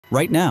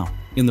Right now,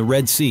 in the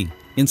Red Sea,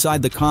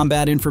 inside the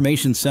Combat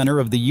Information Center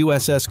of the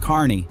USS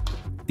Carney,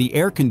 the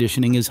air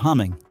conditioning is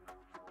humming.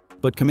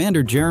 But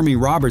Commander Jeremy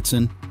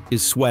Robertson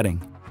is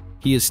sweating.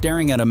 He is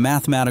staring at a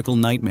mathematical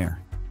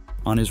nightmare.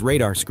 On his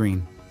radar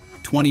screen,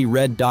 20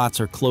 red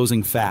dots are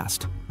closing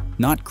fast.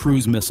 Not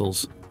cruise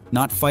missiles,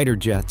 not fighter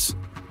jets,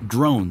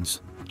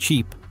 drones,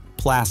 cheap,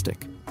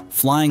 plastic,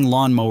 flying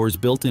lawnmowers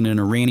built in an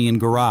Iranian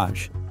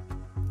garage.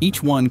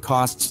 Each one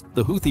costs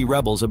the Houthi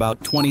rebels about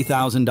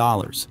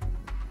 $20,000,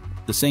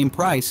 the same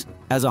price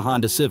as a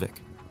Honda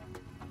Civic.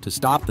 To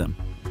stop them,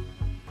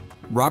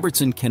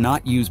 Robertson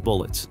cannot use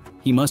bullets.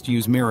 He must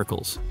use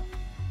miracles.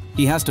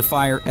 He has to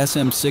fire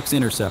SM-6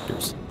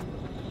 interceptors.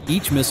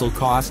 Each missile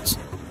costs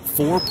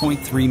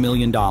 $4.3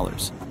 million.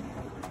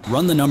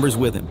 Run the numbers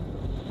with him.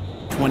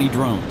 20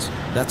 drones,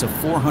 that's a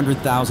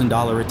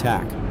 $400,000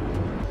 attack.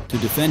 To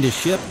defend his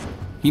ship,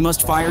 he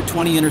must fire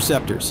 20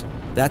 interceptors.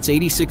 That's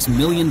 $86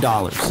 million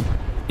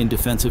in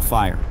defensive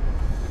fire.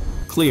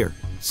 Clear,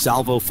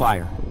 salvo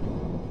fire.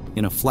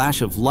 In a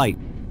flash of light,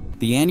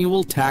 the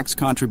annual tax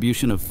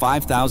contribution of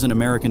 5,000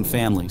 American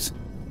families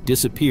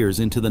disappears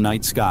into the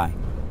night sky.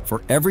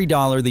 For every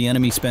dollar the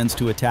enemy spends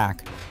to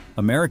attack,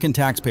 American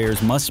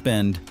taxpayers must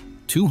spend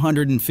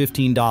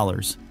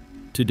 $215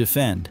 to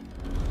defend.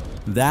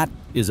 That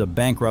is a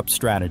bankrupt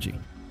strategy.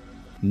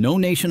 No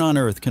nation on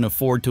Earth can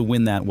afford to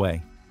win that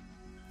way.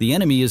 The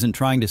enemy isn't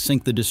trying to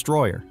sink the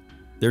destroyer.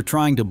 They're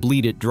trying to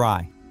bleed it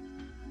dry,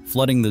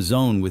 flooding the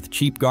zone with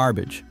cheap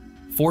garbage,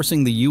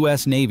 forcing the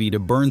U.S. Navy to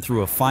burn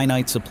through a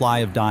finite supply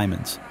of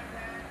diamonds.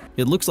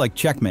 It looks like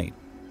checkmate,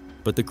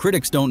 but the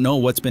critics don't know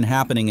what's been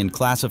happening in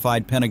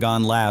classified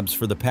Pentagon labs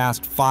for the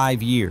past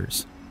 5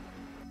 years.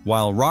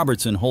 While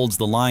Robertson holds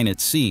the line at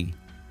sea,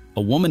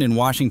 a woman in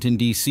Washington,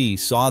 D.C.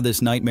 saw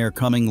this nightmare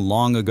coming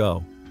long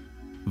ago.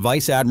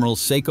 Vice Admiral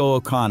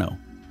Seiko Okano,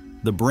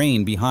 the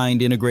brain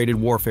behind integrated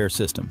warfare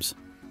systems.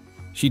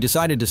 She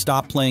decided to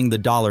stop playing the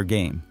dollar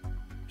game.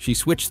 She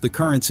switched the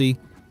currency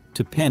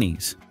to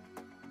pennies.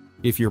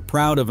 If you're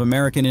proud of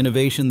American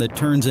innovation that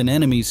turns an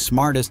enemy's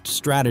smartest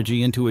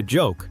strategy into a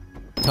joke,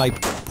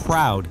 type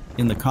 "proud"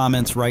 in the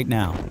comments right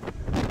now.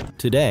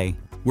 Today,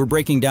 we're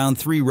breaking down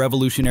 3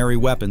 revolutionary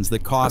weapons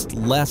that cost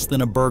less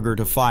than a burger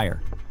to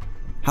fire,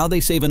 how they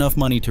save enough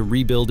money to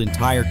rebuild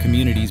entire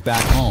communities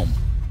back home,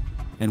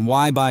 and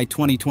why by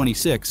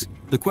 2026,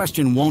 the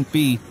question won't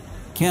be,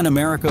 can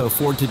America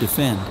afford to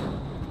defend?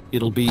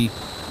 It'll be,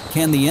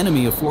 can the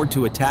enemy afford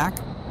to attack?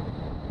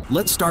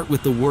 Let's start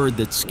with the word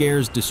that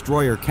scares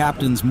destroyer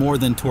captains more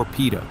than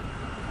torpedo.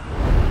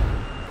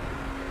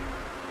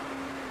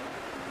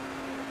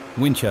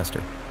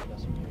 Winchester.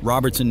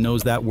 Robertson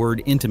knows that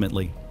word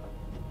intimately.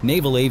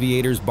 Naval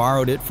aviators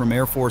borrowed it from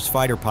Air Force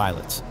fighter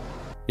pilots.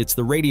 It's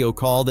the radio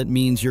call that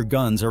means your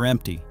guns are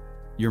empty.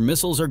 Your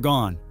missiles are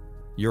gone.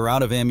 You're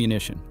out of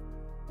ammunition.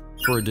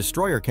 For a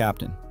destroyer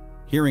captain,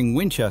 hearing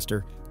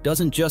Winchester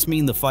doesn't just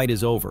mean the fight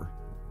is over.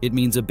 It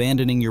means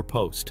abandoning your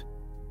post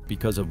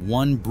because of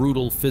one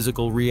brutal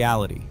physical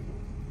reality.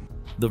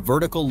 The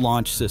vertical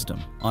launch system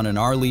on an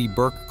Arleigh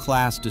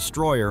Burke-class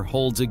destroyer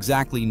holds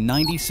exactly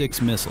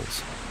 96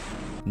 missiles.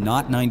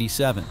 Not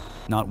 97,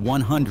 not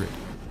 100.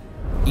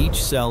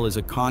 Each cell is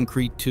a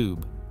concrete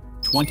tube,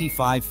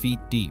 25 feet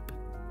deep,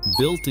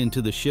 built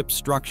into the ship's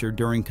structure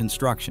during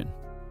construction.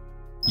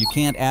 You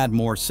can't add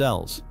more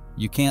cells.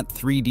 You can't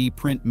 3D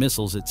print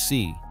missiles at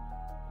sea.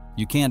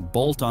 You can't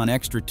bolt on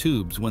extra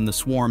tubes when the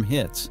swarm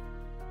hits.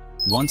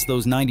 Once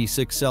those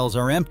 96 cells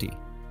are empty,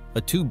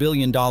 a $2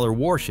 billion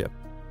warship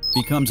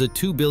becomes a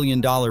 $2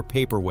 billion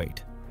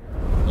paperweight.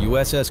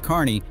 USS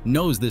Carney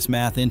knows this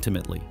math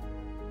intimately.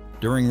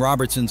 During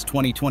Robertson's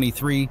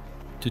 2023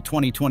 to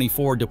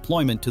 2024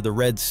 deployment to the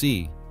Red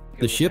Sea,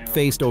 the ship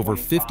faced over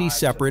 50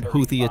 separate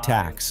Houthi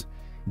attacks,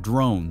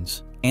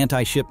 drones,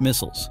 anti-ship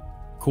missiles,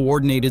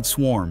 coordinated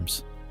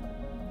swarms.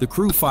 The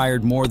crew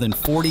fired more than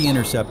 40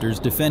 interceptors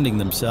defending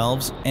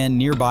themselves and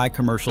nearby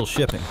commercial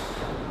shipping.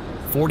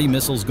 40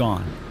 missiles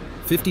gone,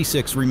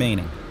 56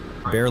 remaining,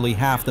 barely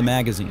half the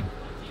magazine.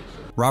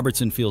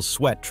 Robertson feels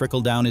sweat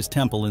trickle down his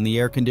temple in the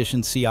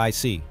air-conditioned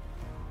CIC.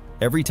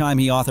 Every time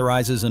he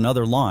authorizes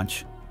another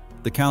launch,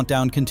 the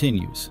countdown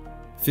continues.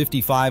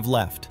 55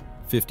 left,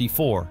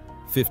 54,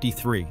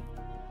 53.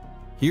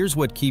 Here's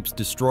what keeps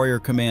destroyer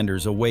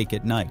commanders awake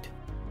at night.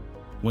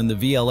 When the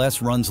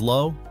VLS runs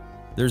low,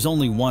 there's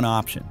only one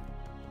option.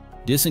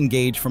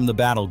 Disengage from the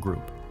battle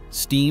group,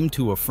 steam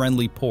to a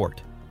friendly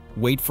port,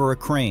 wait for a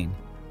crane,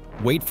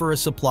 wait for a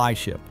supply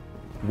ship,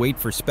 wait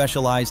for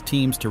specialized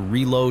teams to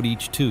reload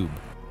each tube,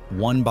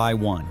 one by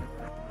one.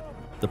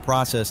 The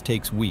process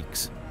takes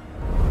weeks.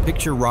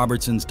 Picture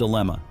Robertson's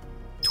dilemma.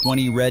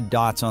 20 red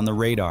dots on the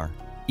radar,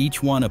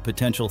 each one a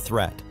potential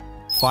threat.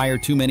 Fire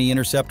too many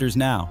interceptors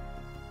now.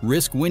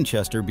 Risk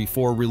Winchester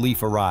before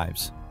relief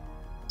arrives.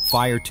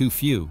 Fire too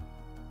few.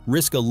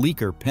 Risk a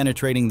leaker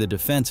penetrating the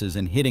defenses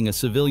and hitting a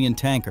civilian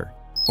tanker.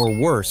 Or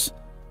worse,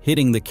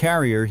 hitting the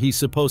carrier he's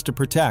supposed to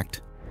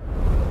protect.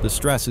 The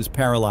stress is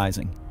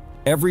paralyzing.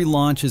 Every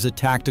launch is a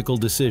tactical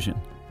decision,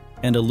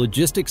 and a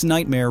logistics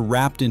nightmare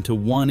wrapped into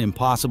one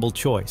impossible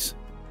choice.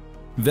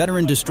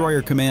 Veteran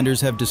destroyer commanders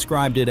have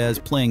described it as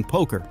playing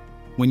poker,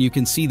 when you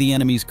can see the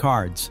enemy's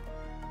cards.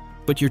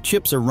 But your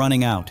chips are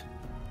running out.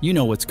 You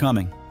know what's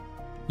coming.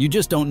 You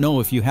just don't know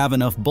if you have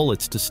enough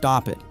bullets to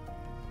stop it.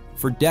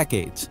 For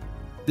decades,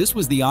 this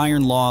was the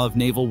iron law of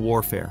naval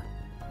warfare.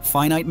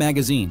 Finite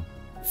magazine,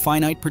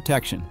 finite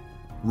protection,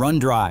 run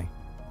dry,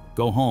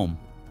 go home.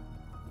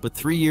 But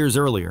 3 years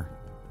earlier,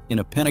 in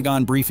a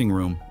Pentagon briefing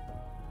room,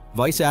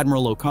 Vice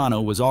Admiral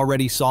Okano was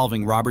already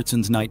solving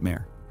Robertson's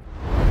nightmare.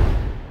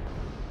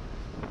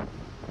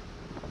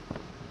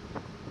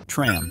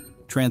 TRAM,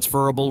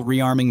 Transferable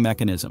Rearming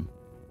Mechanism.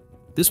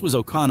 This was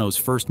Okano's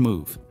first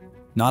move.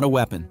 Not a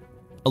weapon,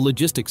 a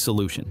logistics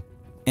solution,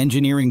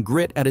 engineering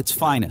grit at its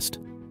finest.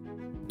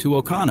 To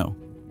Okano,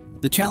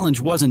 the challenge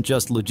wasn't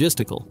just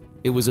logistical,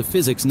 it was a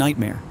physics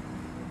nightmare.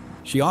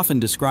 She often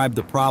described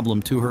the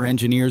problem to her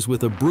engineers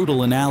with a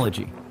brutal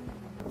analogy.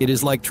 It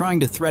is like trying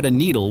to thread a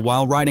needle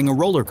while riding a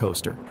roller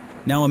coaster.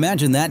 Now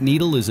imagine that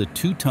needle is a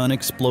 2-ton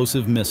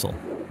explosive missile,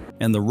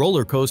 and the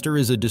roller coaster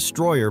is a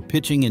destroyer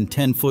pitching in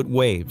 10-foot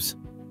waves.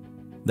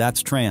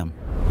 That's TRAM.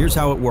 Here's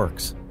how it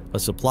works. A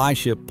supply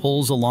ship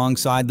pulls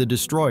alongside the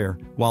destroyer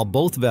while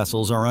both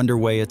vessels are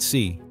underway at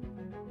sea.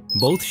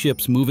 Both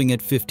ships moving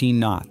at 15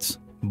 knots,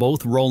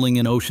 both rolling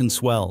in ocean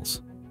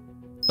swells.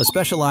 A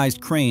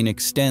specialized crane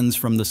extends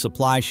from the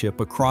supply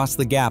ship across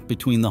the gap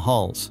between the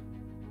hulls.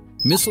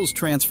 Missiles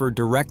transfer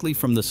directly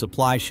from the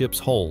supply ship's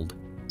hold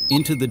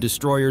into the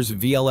destroyer's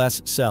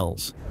VLS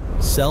cells,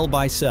 cell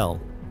by cell,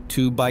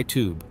 tube by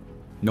tube.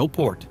 No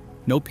port,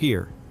 no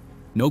pier,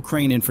 no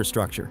crane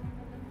infrastructure.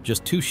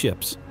 Just 2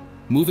 ships,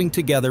 moving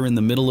together in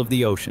the middle of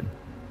the ocean,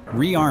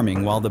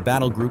 rearming while the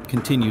battle group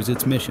continues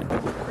its mission.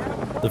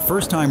 The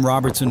first time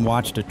Robertson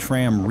watched a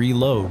TRAM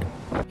reload,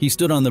 he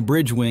stood on the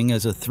bridge wing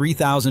as a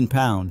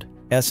 3,000-pound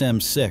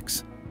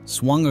SM-6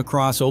 swung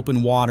across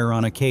open water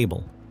on a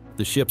cable.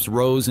 The ships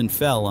rose and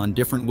fell on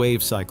different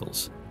wave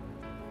cycles.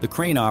 The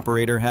crane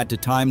operator had to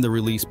time the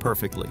release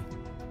perfectly.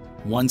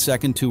 1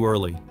 second too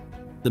early,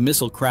 the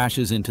missile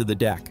crashes into the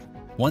deck.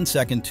 1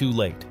 second too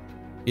late,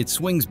 it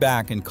swings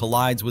back and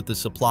collides with the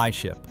supply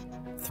ship,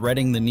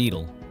 threading the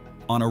needle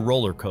on a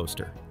roller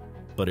coaster.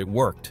 But it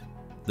worked.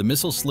 The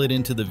missile slid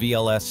into the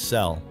VLS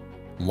cell,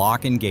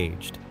 lock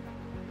engaged.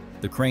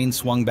 The crane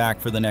swung back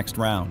for the next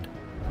round.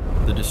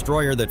 The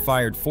destroyer that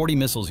fired 40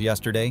 missiles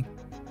yesterday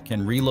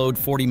can reload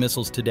 40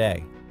 missiles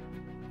today,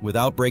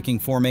 without breaking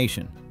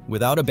formation,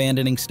 without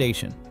abandoning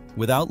station,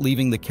 without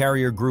leaving the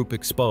carrier group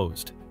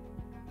exposed.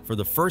 For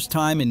the first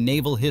time in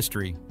naval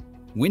history,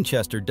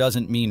 Winchester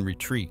doesn't mean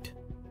retreat.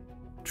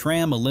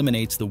 TRAM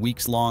eliminates the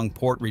weeks-long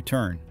port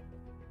return.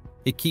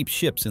 It keeps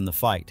ships in the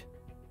fight.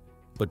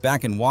 But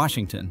back in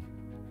Washington,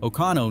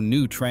 Okano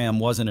knew TRAM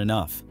wasn't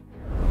enough.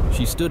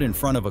 She stood in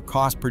front of a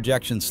cost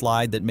projection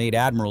slide that made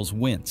admirals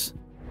wince.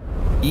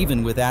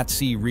 Even with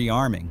at-sea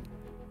rearming,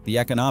 the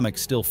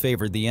economics still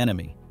favored the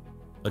enemy.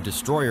 A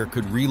destroyer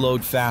could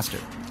reload faster,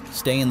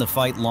 stay in the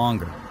fight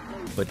longer,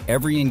 but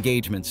every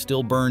engagement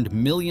still burned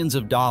millions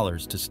of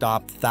dollars to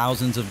stop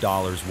thousands of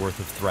dollars worth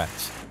of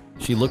threats.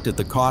 She looked at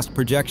the cost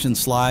projection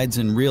slides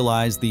and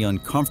realized the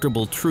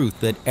uncomfortable truth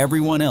that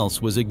everyone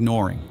else was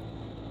ignoring.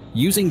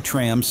 Using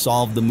TRAM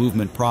solved the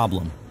movement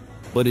problem,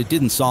 but it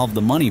didn't solve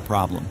the money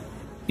problem.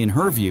 In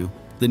her view,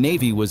 the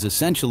Navy was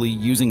essentially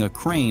using a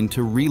crane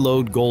to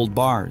reload gold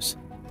bars,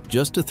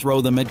 just to throw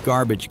them at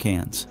garbage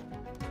cans.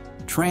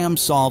 TRAM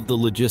solved the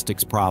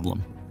logistics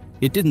problem.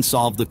 It didn't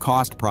solve the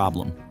cost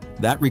problem.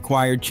 That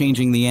required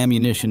changing the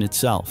ammunition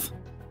itself.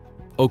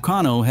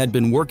 Okano had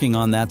been working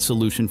on that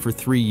solution for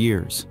 3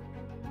 years.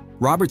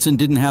 Robertson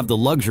didn't have the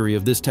luxury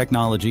of this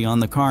technology on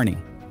the Carney.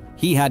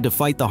 He had to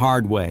fight the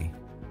hard way,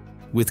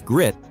 with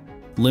grit,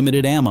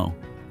 limited ammo,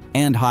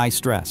 and high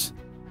stress.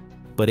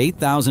 But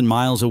 8,000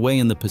 miles away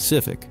in the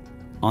Pacific,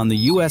 on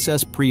the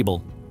USS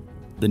Preble,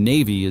 the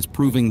Navy is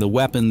proving the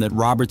weapon that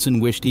Robertson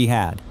wished he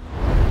had.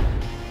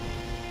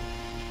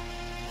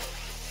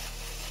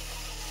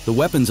 The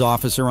weapons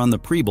officer on the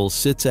Preble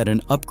sits at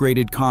an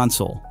upgraded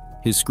console.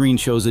 His screen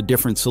shows a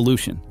different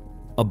solution,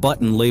 a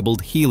button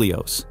labeled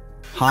HELIOS,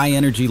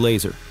 high-energy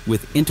laser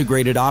with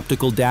integrated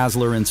optical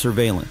dazzler and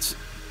surveillance.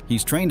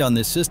 He's trained on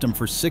this system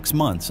for 6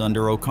 months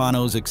under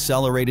Okano's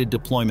accelerated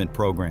deployment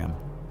program,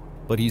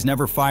 but he's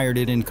never fired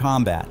it in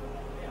combat,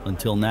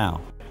 until now.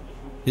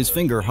 His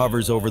finger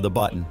hovers over the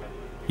button.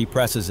 He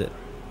presses it.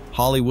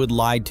 Hollywood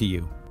lied to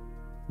you.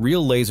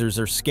 Real lasers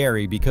are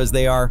scary because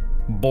they are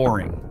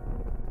boring.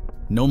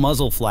 No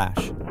muzzle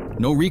flash,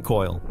 no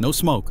recoil, no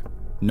smoke,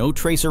 no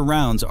tracer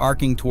rounds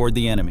arcing toward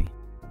the enemy.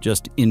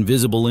 Just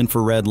invisible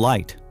infrared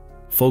light,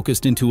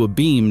 focused into a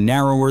beam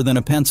narrower than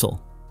a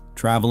pencil,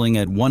 traveling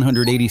at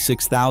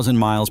 186,000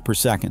 miles per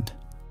second.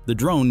 The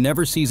drone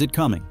never sees it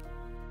coming.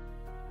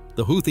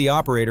 The Houthi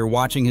operator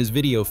watching his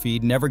video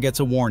feed never gets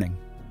a warning.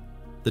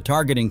 The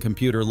targeting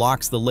computer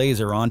locks the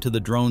laser onto the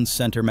drone's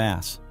center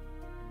mass.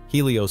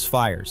 HELIOS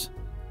fires.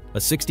 A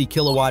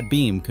 60-kilowatt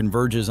beam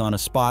converges on a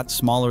spot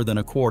smaller than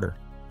a quarter.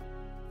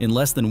 In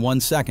less than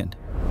 1 second,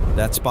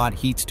 that spot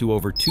heats to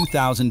over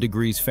 2,000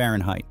 degrees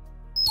Fahrenheit.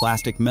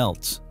 Plastic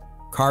melts.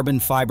 Carbon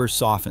fiber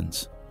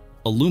softens.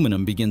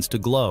 Aluminum begins to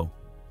glow.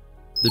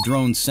 The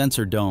drone's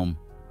sensor dome,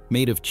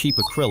 made of cheap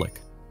acrylic,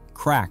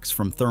 cracks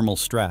from thermal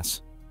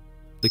stress.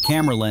 The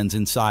camera lens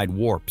inside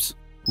warps.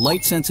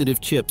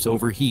 Light-sensitive chips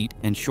overheat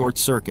and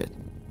short-circuit.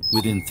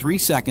 Within 3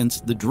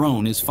 seconds, the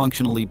drone is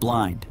functionally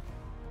blind.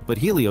 But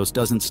Helios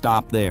doesn't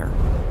stop there.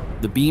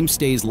 The beam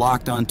stays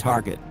locked on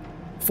target.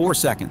 4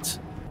 seconds.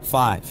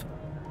 5.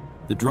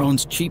 The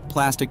drone's cheap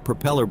plastic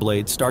propeller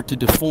blades start to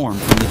deform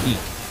from the heat.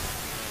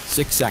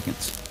 6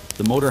 seconds.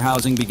 The motor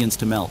housing begins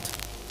to melt.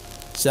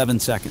 7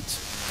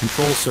 seconds.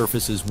 Control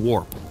surfaces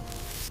warp.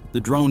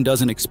 The drone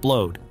doesn't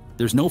explode.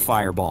 There's no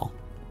fireball.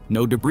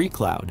 No debris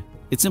cloud.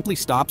 It simply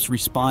stops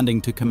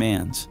responding to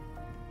commands.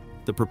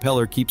 The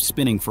propeller keeps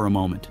spinning for a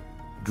moment,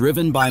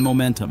 driven by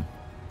momentum.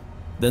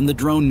 Then the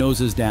drone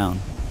noses down,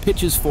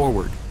 pitches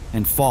forward,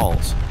 and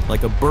falls,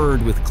 like a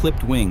bird with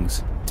clipped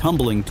wings,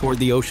 tumbling toward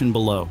the ocean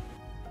below.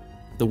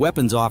 The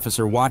weapons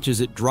officer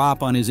watches it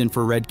drop on his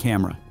infrared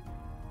camera.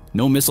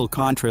 No missile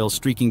contrail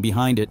streaking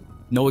behind it,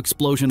 no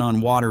explosion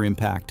on water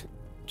impact,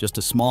 just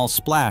a small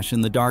splash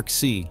in the dark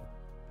sea.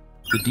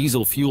 The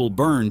diesel fuel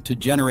burned to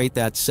generate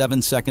that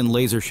 7-second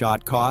laser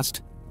shot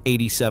cost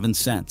 87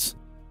 cents.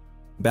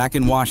 Back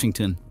in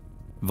Washington,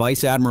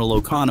 Vice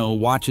Admiral Okano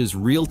watches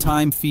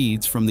real-time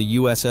feeds from the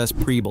USS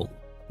Preble.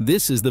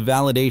 This is the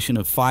validation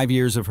of 5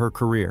 years of her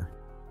career.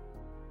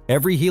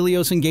 Every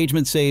Helios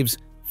engagement saves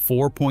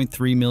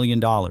 $4.3 million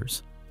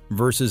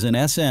versus an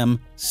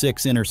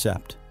SM-6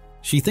 intercept.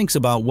 She thinks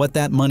about what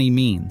that money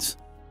means.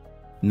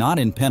 Not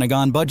in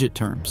Pentagon budget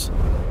terms.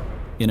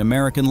 In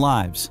American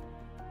lives.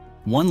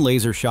 One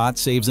laser shot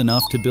saves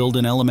enough to build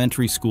an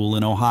elementary school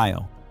in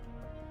Ohio.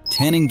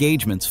 10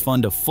 engagements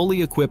fund a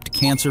fully equipped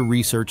cancer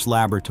research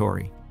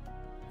laboratory.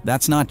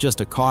 That's not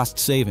just a cost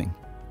saving.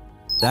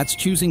 That's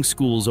choosing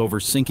schools over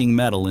sinking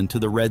metal into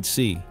the Red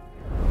Sea.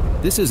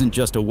 This isn't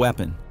just a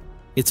weapon.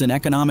 It's an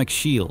economic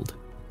shield,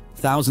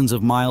 thousands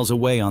of miles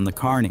away on the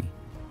Carney.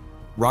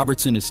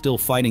 Robertson is still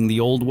fighting the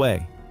old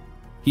way.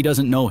 He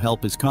doesn't know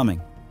help is coming.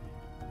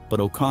 But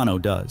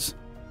Okano does.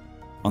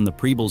 On the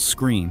Preble's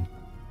screen,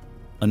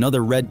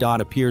 another red dot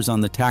appears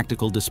on the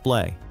tactical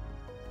display.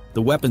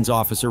 The weapons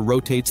officer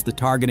rotates the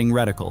targeting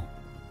reticle,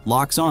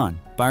 locks on,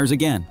 fires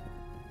again.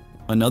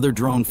 Another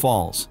drone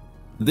falls.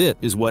 This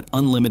is what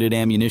unlimited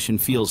ammunition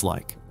feels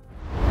like.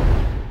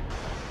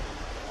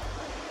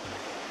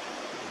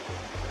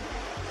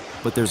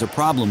 But there's a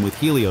problem with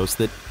Helios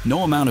that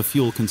no amount of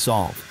fuel can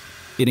solve.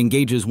 It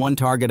engages one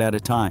target at a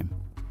time.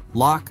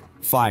 Lock,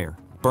 fire,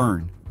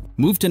 burn.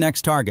 Move to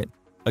next target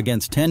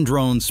against 10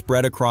 drones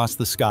spread across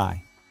the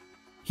sky.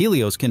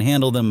 Helios can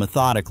handle them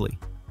methodically,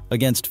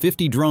 against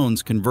 50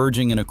 drones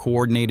converging in a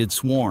coordinated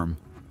swarm,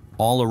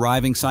 all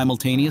arriving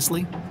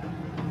simultaneously?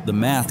 The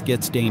math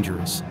gets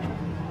dangerous.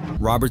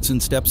 Robertson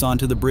steps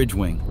onto the bridge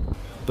wing,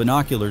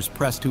 binoculars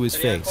pressed to his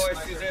face.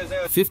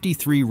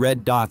 53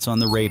 red dots on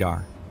the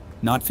radar.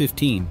 Not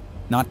 15,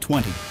 not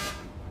 20.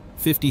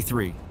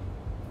 53.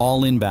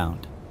 All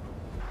inbound.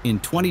 In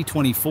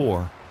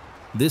 2024,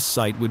 this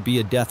sight would be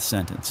a death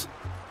sentence.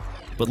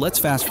 But let's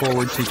fast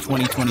forward to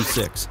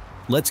 2026.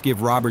 Let's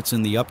give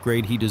Robertson the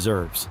upgrade he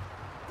deserves.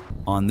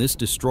 On this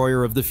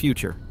destroyer of the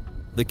future,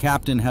 the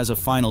captain has a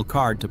final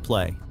card to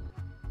play.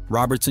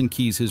 Robertson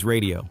keys his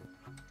radio.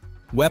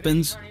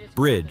 Weapons,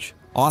 bridge,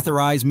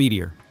 authorize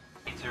METEOR.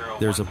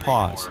 There's a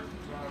pause.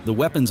 The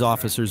weapons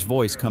officer's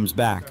voice comes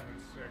back.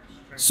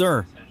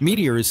 Sir,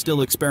 METEOR is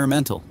still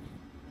experimental.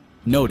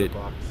 Noted.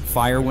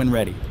 Fire when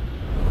ready.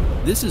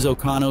 This is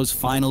Okano's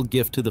final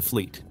gift to the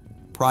fleet.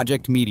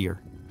 Project METEOR,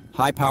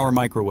 high-power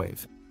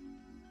microwave.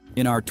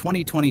 In our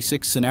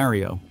 2026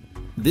 scenario,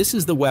 this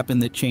is the weapon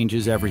that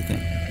changes everything,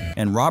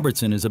 and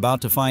Robertson is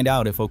about to find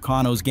out if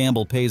Okano's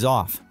gamble pays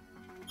off.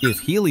 If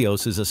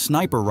Helios is a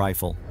sniper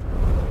rifle,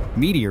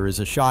 METEOR is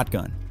a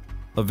shotgun.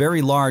 A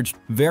very large,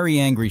 very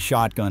angry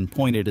shotgun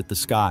pointed at the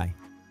sky.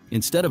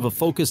 Instead of a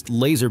focused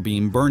laser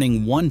beam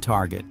burning one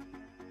target,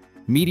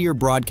 METEOR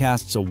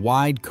broadcasts a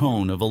wide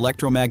cone of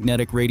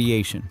electromagnetic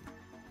radiation.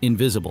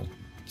 Invisible,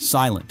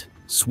 silent,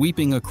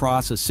 sweeping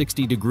across a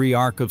 60-degree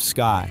arc of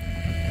sky.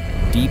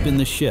 Deep in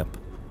the ship,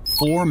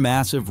 4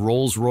 massive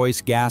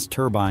Rolls-Royce gas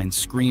turbines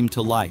scream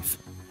to life.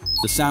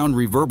 The sound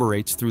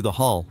reverberates through the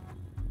hull,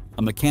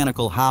 a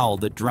mechanical howl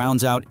that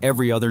drowns out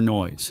every other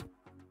noise.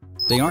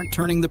 They aren't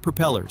turning the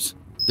propellers.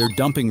 They're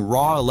dumping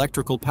raw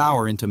electrical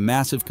power into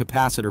massive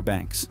capacitor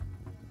banks.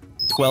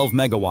 12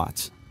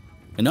 megawatts.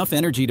 Enough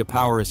energy to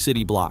power a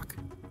city block,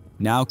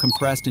 now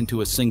compressed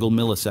into a single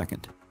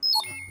millisecond.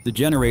 The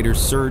generators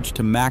surge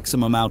to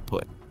maximum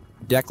output.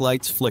 Deck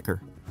lights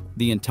flicker.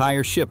 The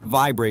entire ship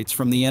vibrates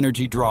from the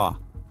energy draw.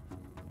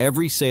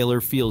 Every sailor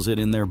feels it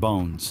in their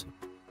bones.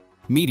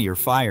 METEOR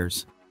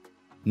fires.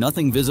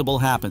 Nothing visible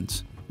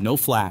happens. No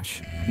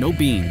flash, no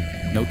beam,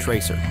 no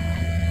tracer.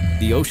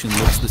 The ocean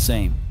looks the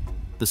same.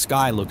 The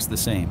sky looks the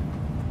same.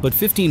 But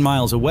 15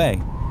 miles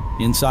away,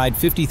 inside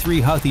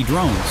 53 Houthi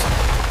drones,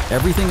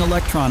 everything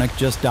electronic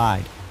just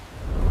died.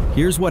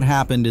 Here's what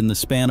happened in the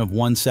span of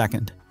 1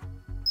 second.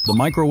 The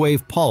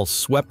microwave pulse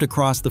swept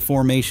across the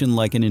formation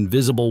like an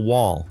invisible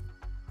wall.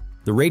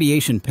 The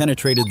radiation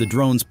penetrated the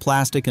drone's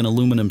plastic and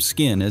aluminum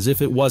skin as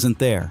if it wasn't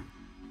there.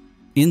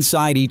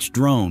 Inside each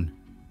drone,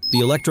 the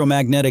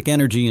electromagnetic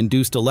energy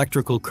induced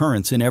electrical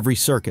currents in every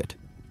circuit,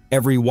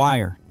 every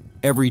wire,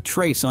 every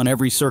trace on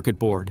every circuit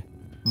board.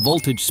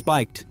 Voltage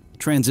spiked,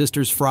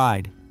 transistors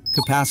fried,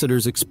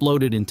 capacitors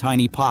exploded in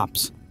tiny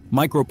pops,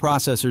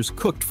 microprocessors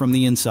cooked from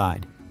the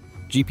inside.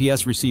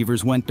 GPS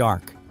receivers went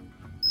dark.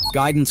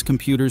 Guidance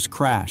computers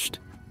crashed.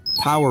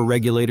 Power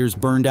regulators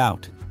burned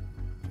out.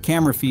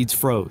 Camera feeds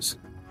froze.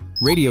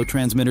 Radio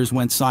transmitters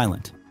went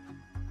silent.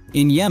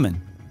 In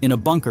Yemen, in a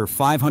bunker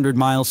 500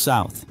 miles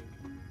south,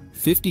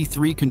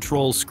 53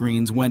 control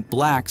screens went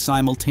black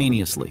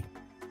simultaneously.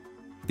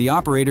 The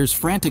operators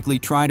frantically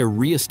try to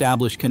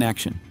re-establish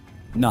connection.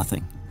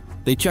 Nothing.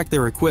 They check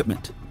their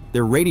equipment.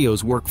 Their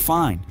radios work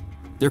fine.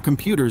 Their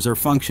computers are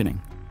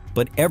functioning.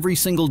 But every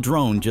single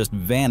drone just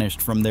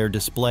vanished from their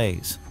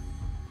displays.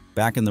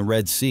 Back in the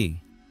Red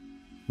Sea,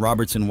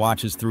 Robertson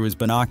watches through his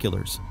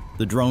binoculars.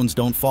 The drones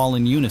don't fall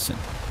in unison.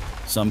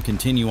 Some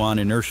continue on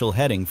inertial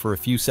heading for a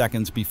few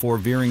seconds before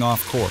veering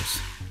off course.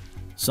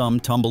 Some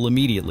tumble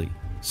immediately.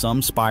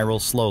 Some spiral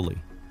slowly,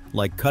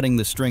 like cutting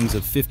the strings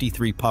of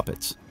 53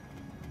 puppets.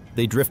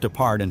 They drift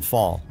apart and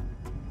fall.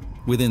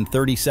 Within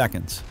 30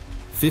 seconds,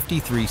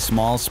 53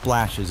 small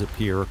splashes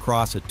appear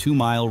across a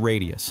 2-mile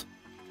radius.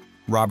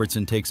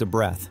 Robertson takes a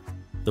breath.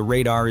 The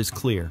radar is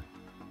clear.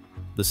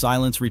 The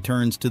silence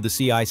returns to the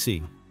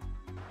CIC.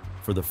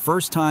 For the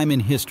first time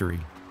in history,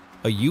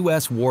 a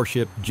U.S.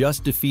 warship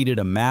just defeated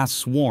a mass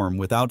swarm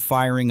without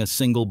firing a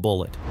single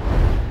bullet.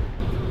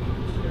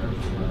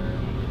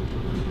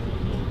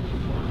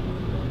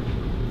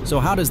 So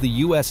how does the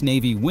U.S.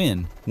 Navy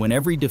win when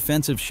every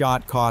defensive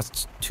shot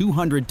costs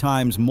 200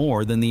 times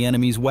more than the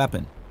enemy's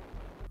weapon?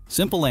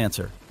 Simple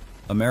answer: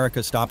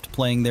 America stopped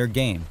playing their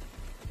game.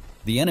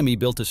 The enemy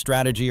built a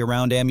strategy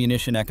around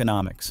ammunition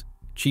economics,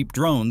 cheap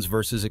drones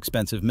versus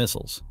expensive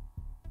missiles.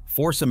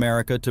 Force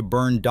America to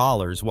burn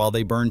dollars while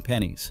they burn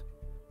pennies.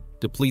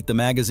 Deplete the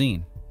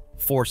magazine,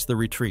 force the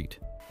retreat.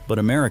 But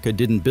America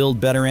didn't build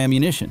better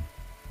ammunition.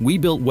 We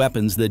built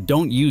weapons that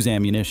don't use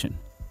ammunition.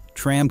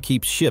 TRAM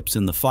keeps ships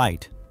in the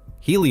fight.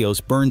 HELIOS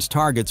burns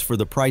targets for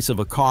the price of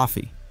a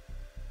coffee.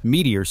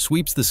 METEOR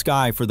sweeps the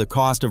sky for the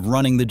cost of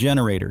running the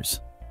generators.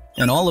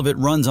 And all of it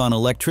runs on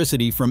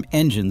electricity from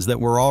engines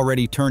that were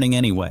already turning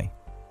anyway.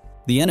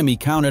 The enemy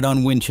counted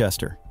on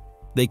Winchester.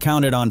 They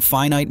counted on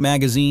finite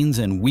magazines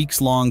and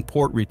weeks-long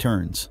port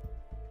returns.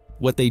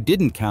 What they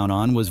didn't count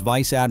on was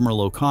Vice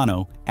Admiral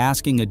Okano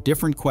asking a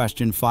different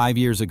question 5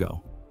 years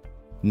ago.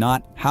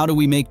 Not, how do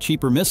we make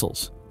cheaper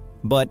missiles?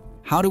 But,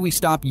 how do we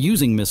stop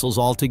using missiles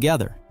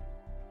altogether?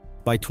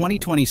 By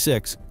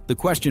 2026, the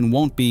question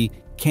won't be,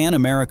 can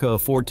America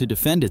afford to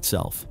defend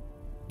itself?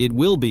 It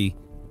will be,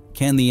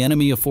 can the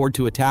enemy afford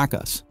to attack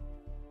us?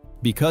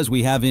 Because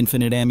we have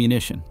infinite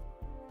ammunition,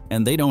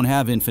 and they don't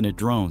have infinite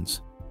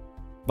drones.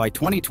 By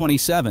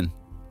 2027,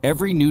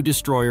 every new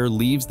destroyer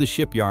leaves the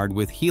shipyard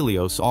with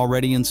HELIOS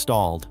already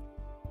installed.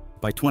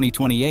 By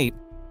 2028,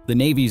 the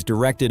Navy's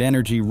directed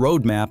energy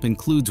roadmap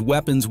includes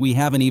weapons we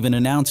haven't even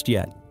announced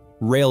yet: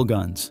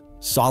 railguns,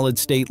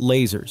 solid-state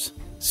lasers,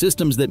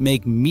 systems that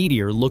make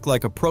METEOR look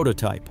like a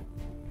prototype.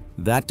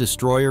 That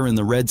destroyer in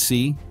the Red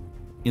Sea?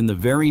 In the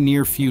very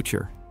near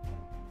future.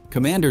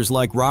 Commanders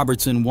like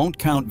Robertson won't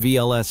count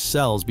VLS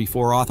cells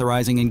before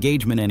authorizing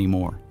engagement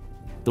anymore.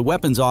 The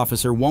weapons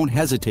officer won't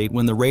hesitate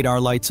when the radar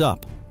lights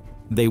up.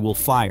 They will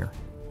fire.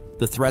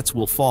 The threats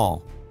will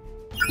fall.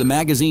 The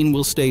magazine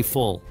will stay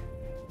full.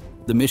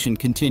 The mission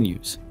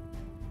continues.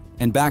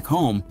 And back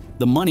home,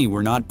 the money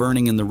we're not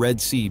burning in the Red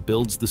Sea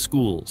builds the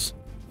schools,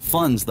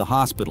 funds the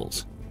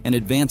hospitals, and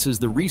advances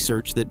the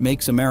research that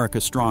makes America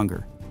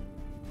stronger.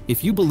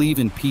 If you believe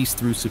in peace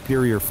through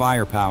superior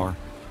firepower,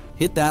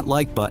 hit that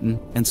like button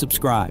and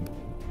subscribe.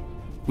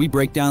 We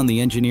break down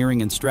the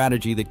engineering and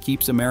strategy that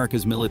keeps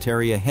America's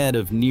military ahead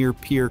of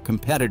near-peer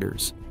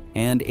competitors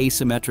and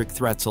asymmetric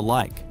threats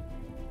alike.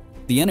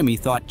 The enemy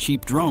thought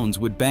cheap drones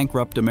would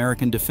bankrupt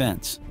American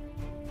defense.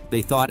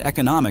 They thought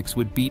economics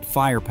would beat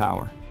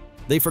firepower.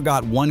 They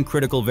forgot one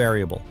critical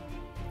variable.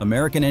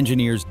 American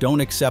engineers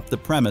don't accept the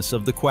premise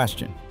of the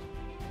question.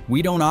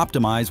 We don't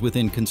optimize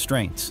within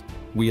constraints.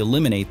 We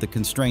eliminate the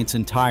constraints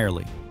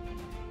entirely.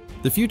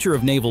 The future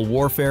of naval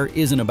warfare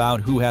isn't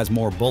about who has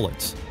more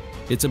bullets.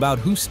 It's about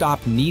who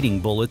stopped needing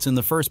bullets in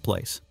the first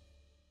place.